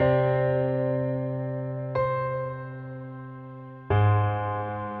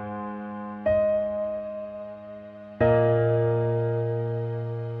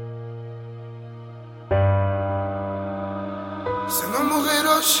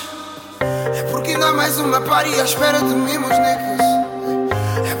hoje. É porque ainda há mais uma party à espera de mim, meus niggas.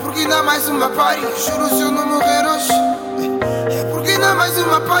 É porque ainda há mais uma party, juro se eu não morrer hoje. É porque ainda há mais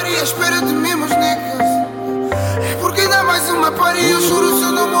uma party à espera de mim, meus niggas. É porque ainda há mais uma party, eu juro se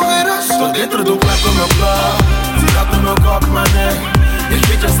eu não morrer hoje. Tô dentro do club com o meu club, cidade do meu copo, mané. E os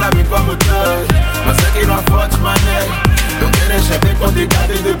bitches sabem como tô, mas aqui não há fotos, mané. Não querem saber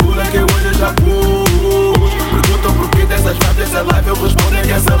quantidades de bula que hoje eu já pus. Perguntam por que dessas vibes dessa live, eu respondo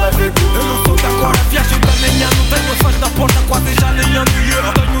que essa live é tudo. Eu não sou da agora, viagem da manhã. Não tenho fãs na porta, quase já nem ando,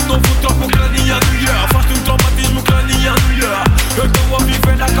 yeah. Tenho um novo troco craniano, yeah. Faz-te um traumatismo craniano, yeah. Eu estou a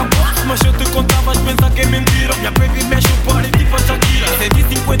viver na capa, mas se eu te contavas pensar que é mentira. Minha baby mexe o party tipo a Shakira.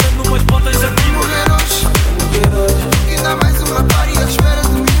 150 numas botas de aqui. Morrer hoje, porque ainda há mais uma party à espera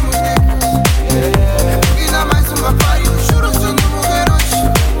de mim, meus niggas. É porque ainda há mais uma party, eu juro se eu não morrer hoje.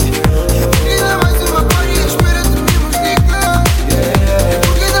 É porque ainda há mais uma party à espera de mim, meus niggas. É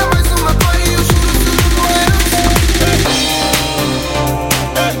porque ainda há mais uma party, eu juro se eu não morrer hoje.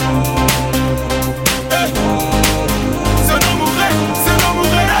 Se eu não morrer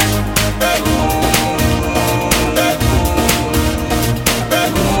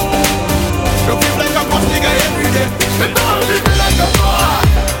eu vivo like a boss nigga everyday. Então eu vivo like a boss.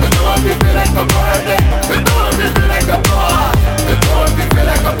 Então eu vivo like a birthday. Então eu vivo like a boss. Então eu vivo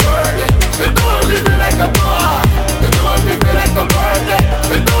like a birthday. Então eu vivo like a boss. Então eu vivo like a birthday.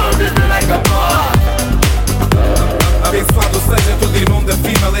 Então eu vivo like a boss. Abençoado seja todo irmão da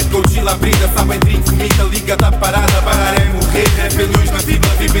firma. Let's go chill a vida, sabem drink, comida, liga da parada. Parar é morrer, rebeliões na fibra.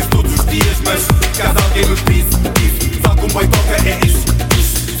 Vivem-se todos os dias, mas caso alguém me disse, sal com boi toca é isso.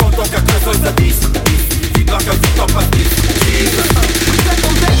 Só toca canções a disso. Fico lá que eu te topa disso. O que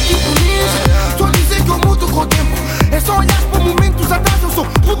acontece tipo nisso? Só dizer que eu mudo com o tempo. É só olhar para momentos atrás. Eu sou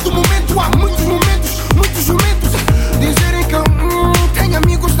fruto do momento. Há muitos momentos, muitos momentos. Dizerem que eu tenho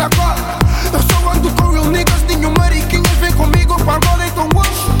amigos da cola. Eu só ando com real niggas. Tenho mariquinhas, vem comigo para rola. Então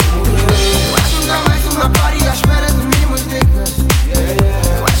hoje eu acho ainda mais uma party à espera de mim, meus niggas.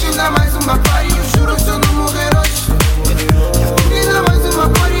 Eu acho ainda mais uma party, eu juro se eu não morrer hoje. É porque ainda há mais uma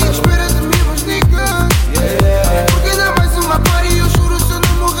party à espera de mim, meus niggas. É porque ainda há mais uma party, eu juro se eu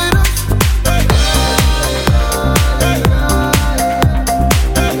não morrer hoje.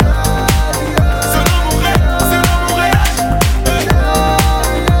 Se eu não morrer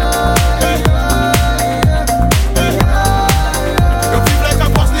eu vivo like a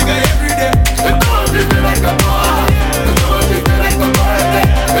boss nigga everyday. Então eu vivo like a boss. Então eu vivo like a birthday.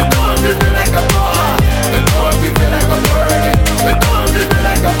 Então eu vivo like a boss. Então eu vivo like a birthday. Então eu vivo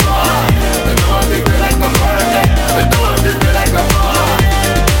like a boss. Então eu vivo like a birthday. Então eu vivo like a boss.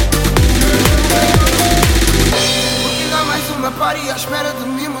 Porque ainda há mais uma party à espera de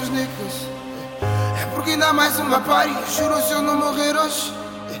mim, meus niggas. É porque ainda há mais uma party, eu juro se eu não morrer hoje.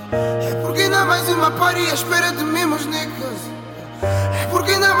 É porque ainda há mais uma party à espera de mim, meus niggas. É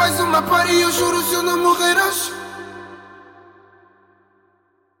porque ainda há mais uma party, eu juro se eu não morrer hoje.